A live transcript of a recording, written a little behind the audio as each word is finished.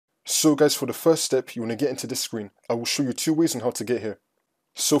So guys, for the first step, you want to get into this screen. I will show you two ways on how to get here.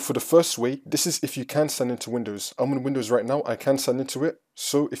 So for the first way, this is if you can sign into Windows. I'm on Windows right now, I can sign into it.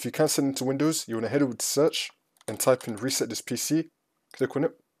 So if you can sign into Windows, you want to head over to search and type in reset this PC, click on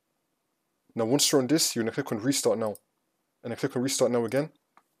it. Now once you're on this, you want to click on restart now. And then click on restart now again.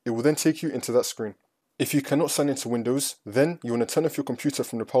 It will then take you into that screen. If you cannot sign into Windows, then you want to turn off your computer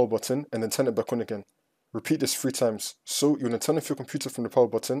from the power button and then turn it back on again. Repeat this 3 times. So you want to turn off your computer from the power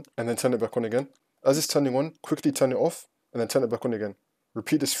button and then turn it back on again. As it's turning on, quickly turn it off and then turn it back on again.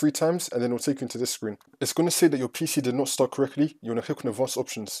 Repeat this 3 times and then it will take you into this screen. It's going to say that your PC did not start correctly. You want to click on advanced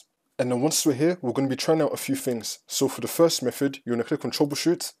options. And then once we're here, we're going to be trying out a few things. So for the first method, you want to click on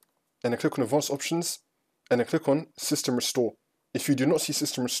troubleshoot and then click on advanced options and then click on system restore. If you do not see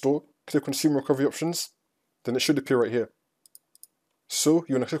system restore, click on system recovery options, then it should appear right here. So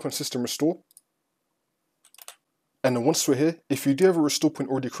you want to click on system restore. And then once we're here, if you do have a restore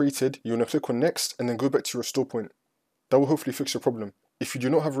point already created, you want to click on next and then go back to your restore point. That will hopefully fix your problem. If you do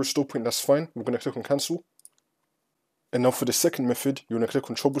not have a restore point, that's fine. We're going to click on cancel. And now for the second method, you want to click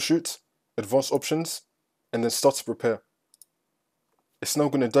on troubleshoot, advanced options, and then start to repair. It's now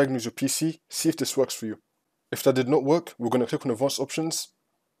going to diagnose your PC, see if this works for you. If that did not work, we're going to click on advanced options,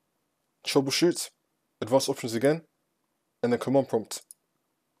 troubleshoot, advanced options again, and then command prompt.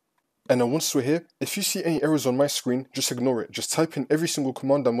 And now once we're here, if you see any errors on my screen, just ignore it. Just type in every single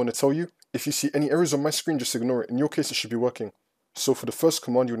command I'm going to tell you. If you see any errors on my screen, just ignore it. In your case, it should be working. So for the first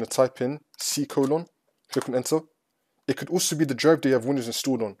command, you want to type in C:, click on enter. It could also be the drive that you have Windows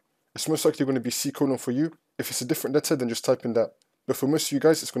installed on. It's most likely going to be C:, for you. If it's a different letter, then just type in that. But for most of you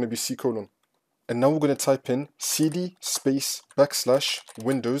guys, it's going to be C:. And now we're going to type in cd space /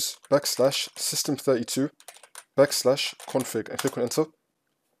 Windows / system32 / config and click on enter.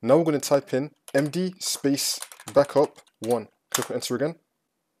 Now we're going to type in md space backup 1, click on enter again.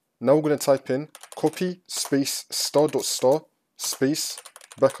 Now we're going to type in copy space ** space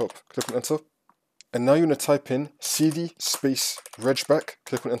backup, click on enter. And now you're going to type in cd space regback,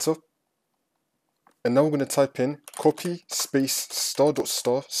 click on enter. And now we're going to type in copy space **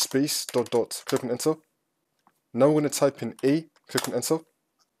 space ... click on enter. Now we're going to type in A, click on enter.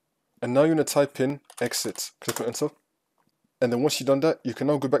 And now you're going to type in exit, click on enter. And then once you've done that, you can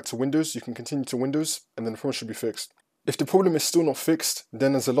now go back to Windows, you can continue to Windows, and then the problem should be fixed. If the problem is still not fixed,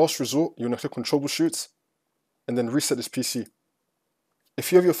 then as a last resort, you want to click on troubleshoot, and then reset this PC.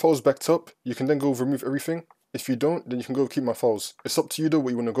 If you have your files backed up, you can then go remove everything. If you don't, then you can go keep my files. It's up to you though what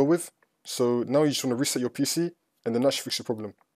you want to go with. So now you just want to reset your PC, and then that should fix your problem.